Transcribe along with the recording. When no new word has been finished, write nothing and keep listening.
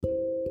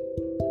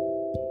You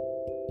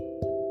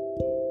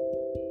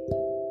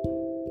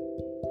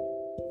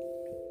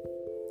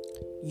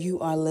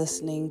are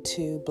listening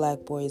to Black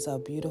Boys Are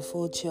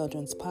Beautiful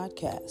Children's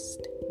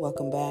Podcast.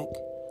 Welcome back.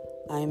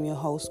 I am your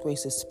host,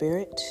 Grace's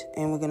Spirit,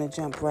 and we're going to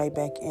jump right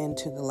back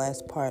into the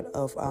last part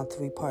of our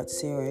 3-part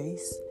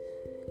series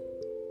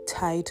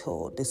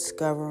titled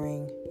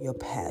Discovering Your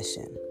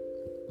Passion.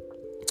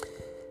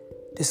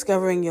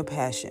 Discovering your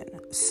passion.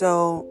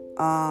 So,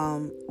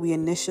 we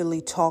initially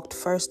talked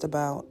first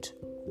about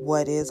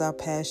what is our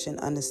passion,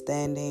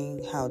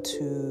 understanding how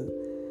to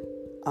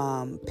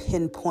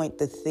pinpoint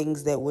the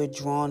things that we're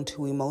drawn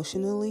to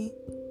emotionally,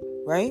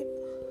 right?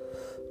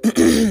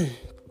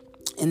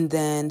 And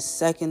then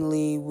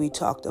secondly, we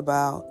talked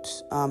about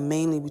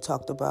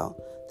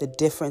the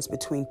difference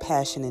between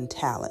passion and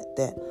talent,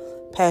 that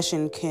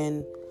passion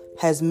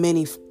has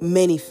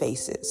many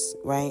faces,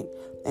 right?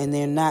 And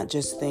they're not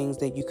just things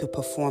that you could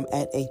perform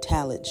at a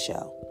talent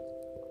show.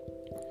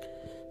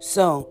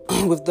 So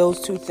with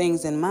those two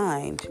things in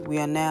mind, we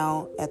are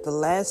now at the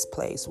last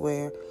place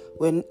where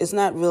it's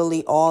not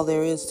really all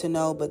there is to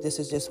know, but this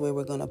is just where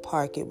we're going to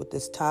park it with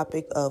this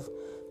topic of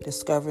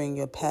discovering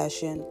your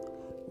passion.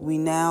 We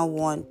now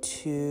want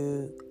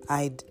to,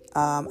 I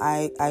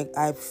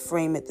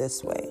frame it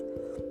this way: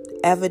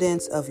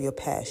 evidence of your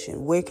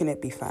passion. Where can it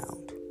be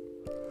found?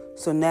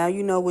 So now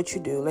you know what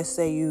you do. Let's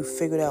say you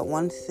figured out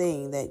one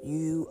thing that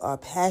you are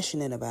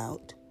passionate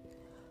about.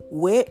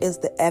 Where is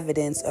the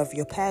evidence of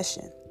your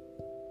passion?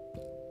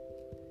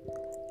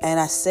 And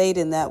I say it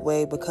in that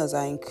way because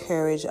I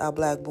encourage our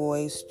Black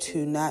boys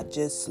to not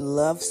just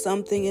love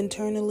something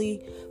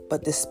internally,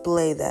 but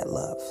display that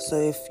love. So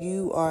if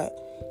you are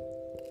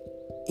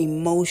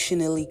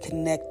emotionally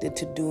connected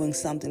to doing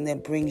something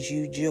that brings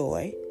you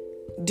joy,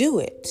 do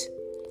it.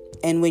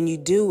 And when you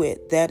do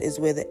it, that is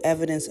where the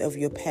evidence of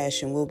your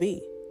passion will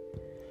be.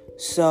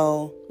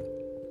 So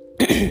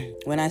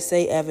when I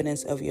say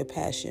evidence of your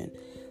passion,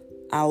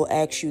 I will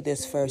ask you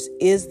this first.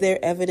 Is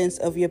there evidence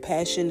of your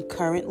passion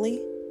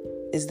currently?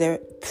 Is there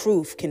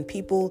proof? Can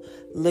people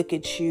look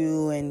at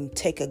you and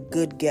take a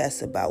good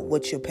guess about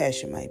what your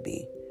passion might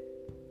be?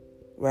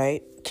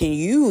 Right? Can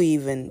you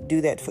even do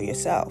that for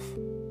yourself?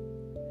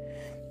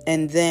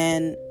 And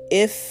then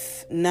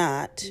if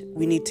not,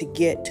 we need to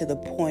get to the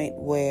point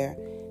where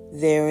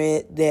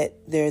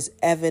there's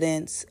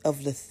evidence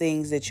of the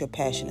things that you're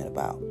passionate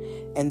about.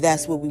 And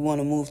that's what we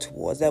want to move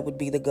towards. That would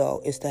be the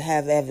goal, is to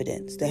have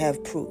evidence, to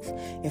have proof.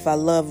 If I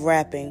love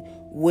rapping,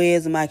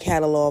 where's my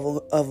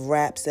catalog of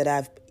raps that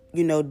I've,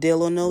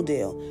 deal or no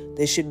deal?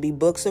 There should be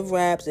books of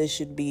raps. You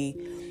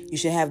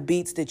should have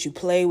beats that you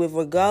play with,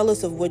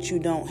 regardless of what you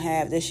don't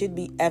have. There should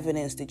be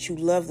evidence that you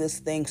love this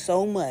thing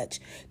so much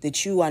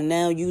that you are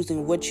now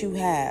using what you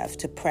have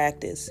to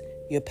practice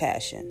your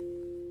passion.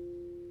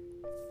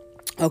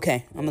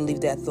 Okay, I'm going to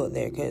leave that thought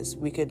there because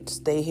we could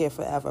stay here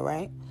forever,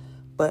 right?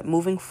 But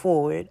moving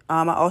forward,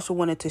 I also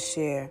wanted to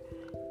share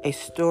a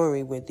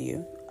story with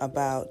you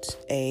about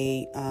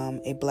a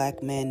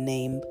Black man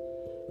named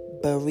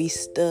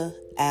Barrister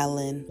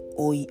Allen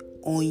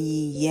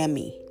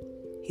Onyemi.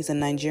 He's a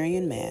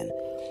Nigerian man,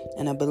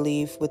 and I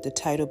believe with the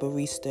title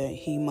barrister,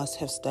 he must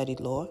have studied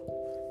law.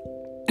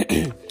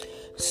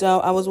 So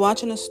I was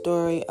watching a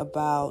story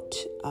about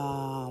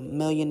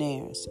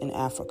millionaires in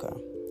Africa,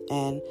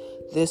 and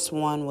this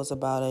one was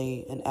about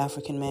an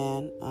African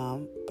man,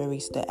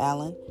 Barrister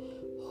Allen,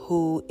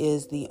 who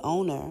is the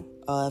owner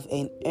of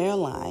an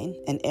airline,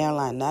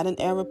 not an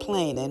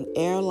airplane, an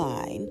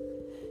airline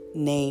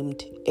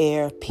named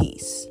Air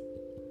Peace,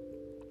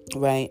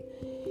 right?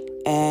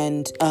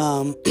 And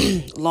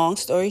long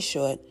story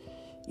short,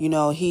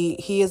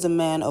 he is a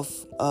man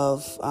of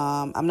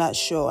I'm not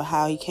sure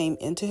how he came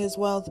into his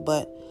wealth,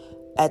 but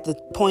at the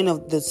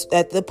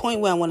point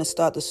where I want to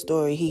start the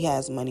story, he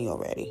has money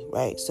already,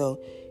 right? So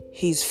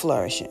he's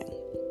flourishing.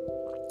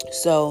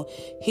 So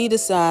he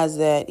decides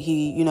that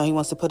he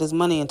wants to put his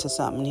money into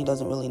something. He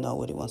doesn't really know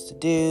what he wants to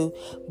do,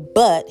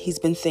 but he's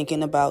been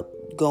thinking about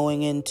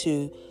going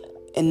into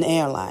an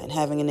airline,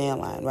 having an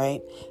airline,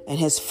 right? And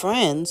his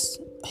friends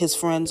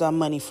are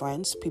money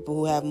friends, people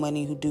who have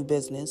money, who do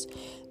business.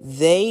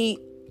 They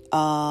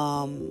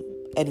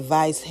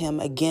advise him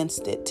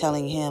against it,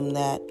 telling him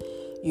that,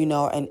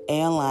 an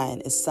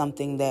airline is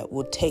something that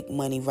will take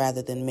money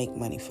rather than make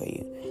money for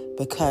you,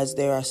 because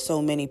there are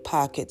so many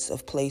pockets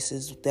of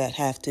places that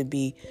have to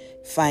be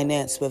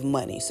financed with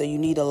money. So you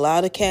need a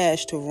lot of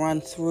cash to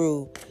run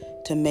through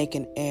to make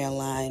an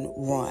airline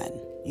run.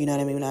 You know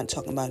what I mean? We're not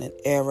talking about an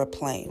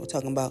airplane. We're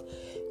talking about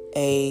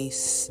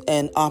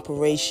an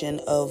operation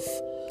of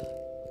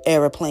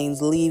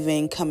airplanes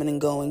leaving, coming and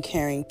going,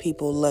 carrying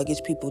people,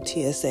 luggage, people,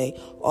 TSA.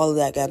 All of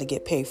that got to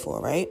get paid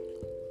for, right?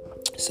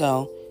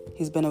 So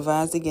he's been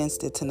advised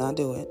against it, to not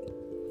do it.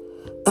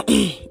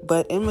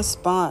 But in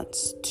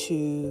response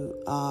to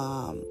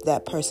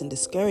that person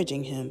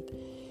discouraging him,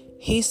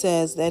 he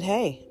says that,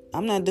 hey,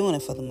 I'm not doing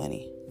it for the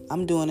money.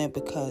 I'm doing it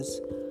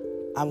because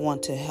I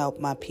want to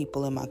help my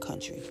people in my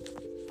country.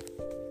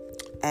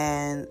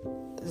 And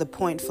the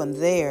point from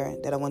there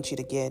that I want you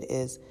to get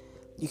is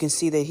You can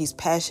see that he's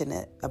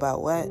passionate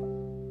about what?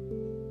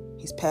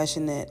 He's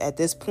passionate at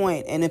this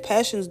point. And the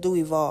passions do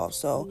evolve.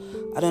 So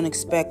I don't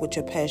expect what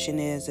your passion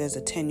is as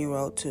a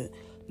 10-year-old to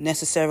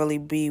necessarily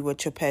be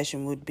what your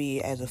passion would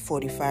be as a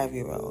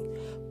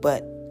 45-year-old.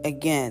 But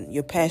again,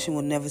 your passion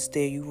will never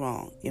steer you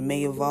wrong. It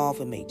may evolve,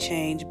 it may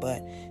change,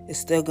 but it's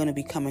still going to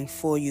be coming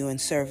for you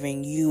and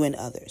serving you and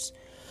others.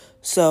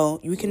 So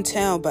you can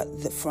tell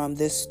from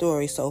this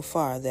story so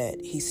far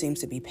that he seems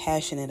to be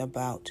passionate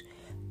about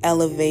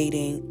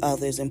elevating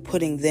others and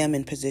putting them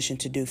in position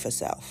to do for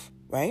self,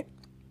 right?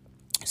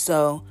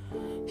 So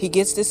he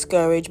gets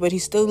discouraged, but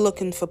he's still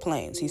looking for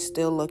plans. He's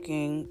still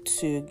looking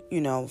to,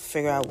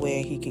 figure out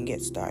where he can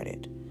get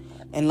started.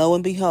 And lo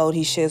and behold,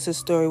 he shares his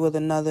story with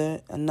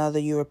another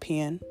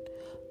European.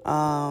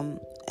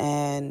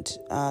 And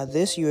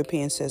this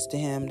European says to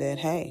him that,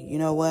 hey, you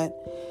know what?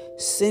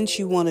 Since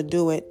you want to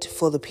do it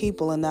for the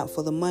people and not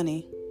for the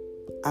money,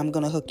 I'm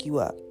going to hook you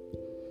up.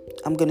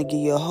 I'm going to give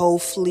you a whole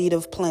fleet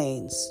of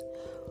planes,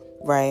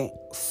 right,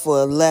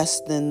 for less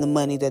than the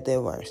money that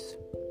they're worth.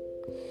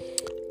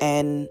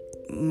 And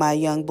my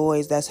young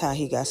boys, that's how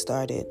he got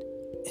started.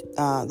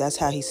 That's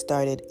how he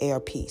started Air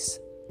Peace.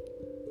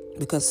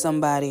 Because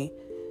somebody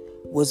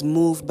was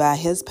moved by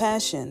his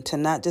passion to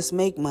not just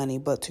make money,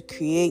 but to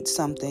create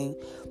something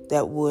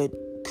that would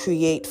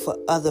create for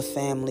other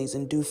families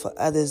and do for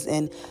others.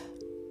 And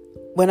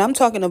when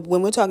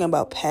we're talking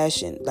about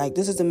passion, like,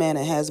 this is a man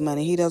that has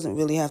money. He doesn't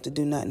really have to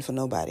do nothing for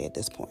nobody at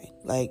this point.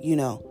 Like,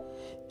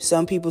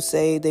 some people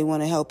say they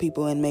want to help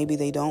people and maybe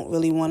they don't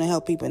really want to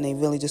help people and they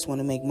really just want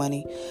to make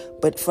money.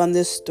 But from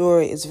this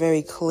story, it's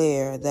very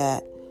clear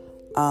that,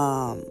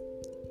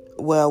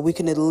 we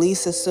can at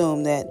least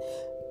assume that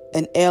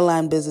an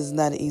airline business is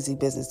not an easy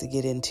business to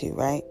get into,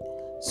 right?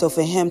 So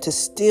for him to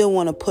still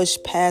want to push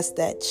past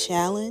that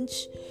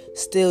challenge,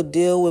 still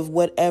deal with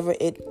whatever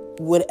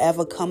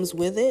comes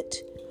with it,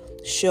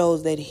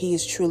 shows that he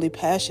is truly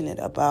passionate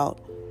about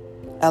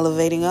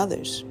elevating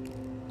others.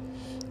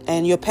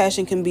 And your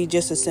passion can be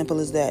just as simple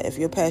as that. If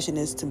your passion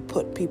is to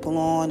put people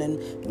on and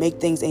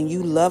make things, and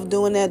you love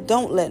doing that,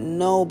 don't let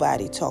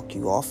nobody talk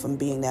you off from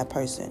being that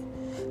person.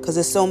 Because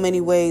there's so many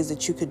ways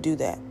that you could do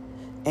that.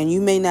 And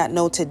you may not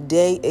know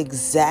today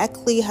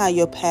exactly how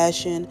your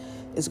passion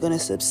is going to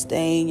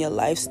sustain your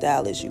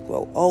lifestyle as you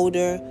grow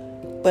older.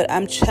 But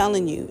I'm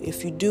telling you,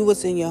 if you do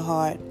what's in your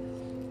heart,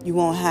 you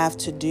won't have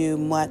to do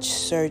much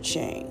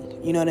searching.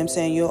 You know what I'm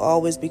saying? You'll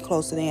always be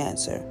close to the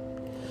answer.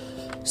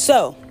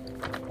 So,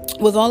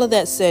 with all of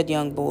that said,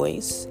 young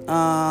boys,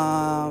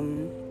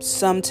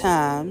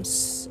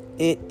 sometimes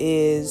it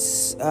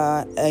is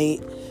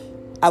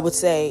I would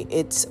say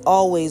it's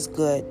always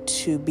good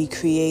to be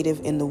creative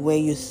in the way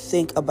you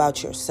think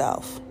about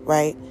yourself,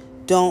 right?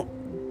 Don't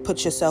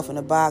put yourself in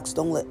a box.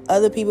 Don't let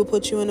other people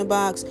put you in a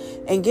box,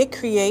 and get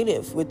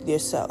creative with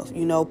yourself.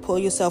 Pull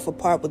yourself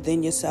apart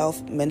within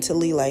yourself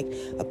mentally, like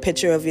a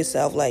picture of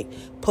yourself, like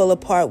pull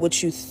apart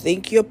what you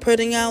think you're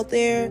putting out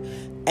there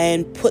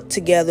and put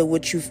together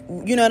what you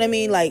know what I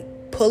mean? Like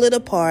pull it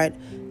apart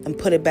and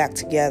put it back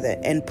together,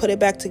 and put it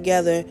back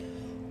together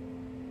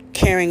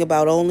caring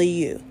about only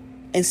you,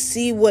 and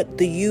see what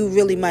the you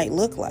really might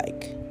look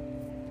like.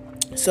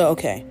 So,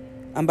 okay,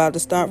 I'm about to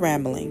start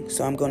rambling,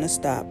 so I'm going to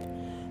stop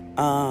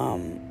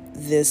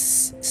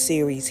this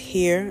series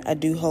here. I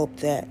do hope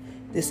that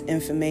this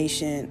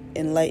information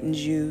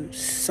enlightens you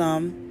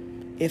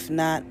some, if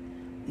not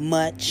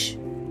much,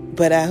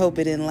 but I hope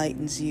it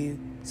enlightens you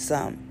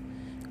some.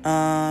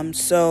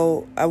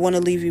 So I want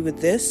to leave you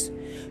with this.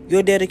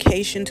 Your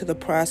dedication to the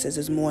process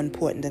is more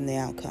important than the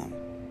outcome.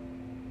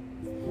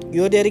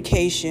 Your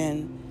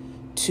dedication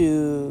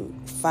to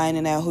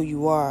finding out who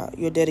you are,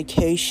 your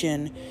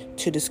dedication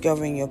to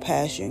discovering your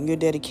passion, your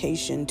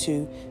dedication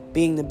to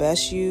being the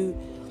best you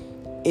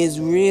is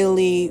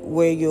really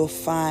where you'll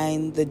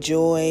find the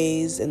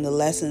joys and the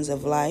lessons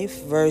of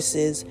life,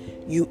 versus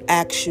you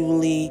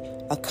actually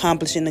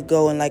accomplishing the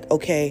goal and like,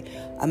 okay,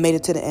 I made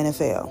it to the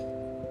NFL.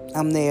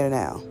 I'm there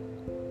now.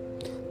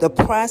 The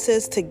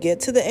process to get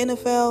to the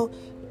NFL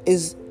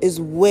is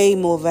way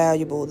more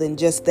valuable than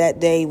just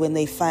that day when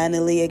they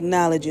finally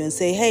acknowledge you and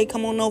say, hey,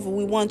 come on over,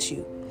 we want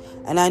you.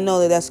 And I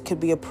know that could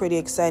be a pretty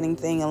exciting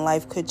thing and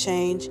life could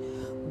change.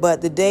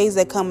 But the days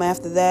that come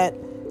after that,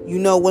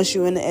 once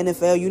you're in the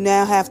NFL, you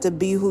now have to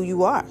be who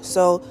you are.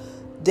 So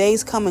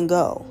days come and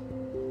go.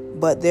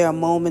 But there are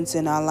moments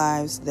in our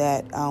lives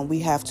that we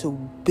have to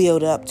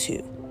build up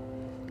to.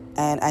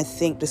 And I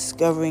think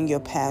discovering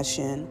your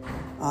passion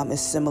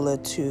is similar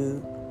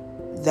to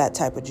that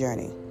type of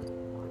journey.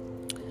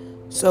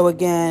 So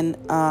again,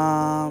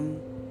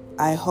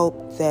 I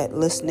hope that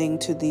listening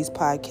to these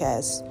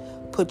podcasts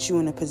puts you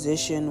in a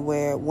position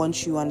where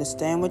once you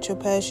understand what your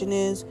passion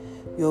is,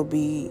 you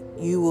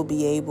will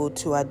be able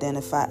to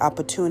identify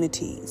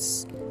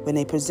opportunities when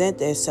they present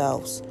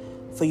themselves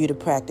for you to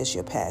practice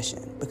your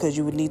passion, because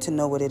you would need to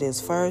know what it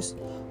is first,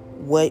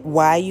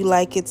 why you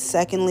like it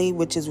secondly,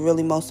 which is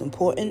really most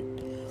important,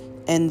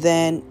 and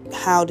then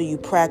how do you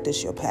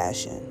practice your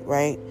passion,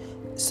 right?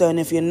 So, and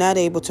if you're not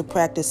able to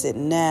practice it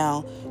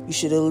now, you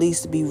should at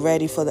least be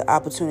ready for the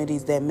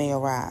opportunities that may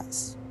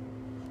arise.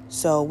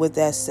 So with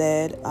that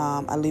said,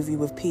 I leave you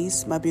with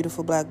peace, my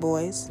beautiful black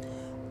boys.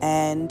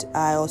 And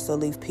I also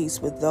leave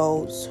peace with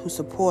those who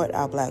support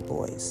our black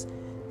boys.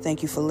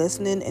 Thank you for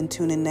listening, and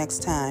tune in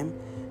next time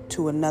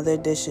to another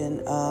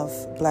edition of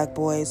Black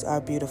Boys Are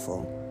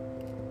Beautiful.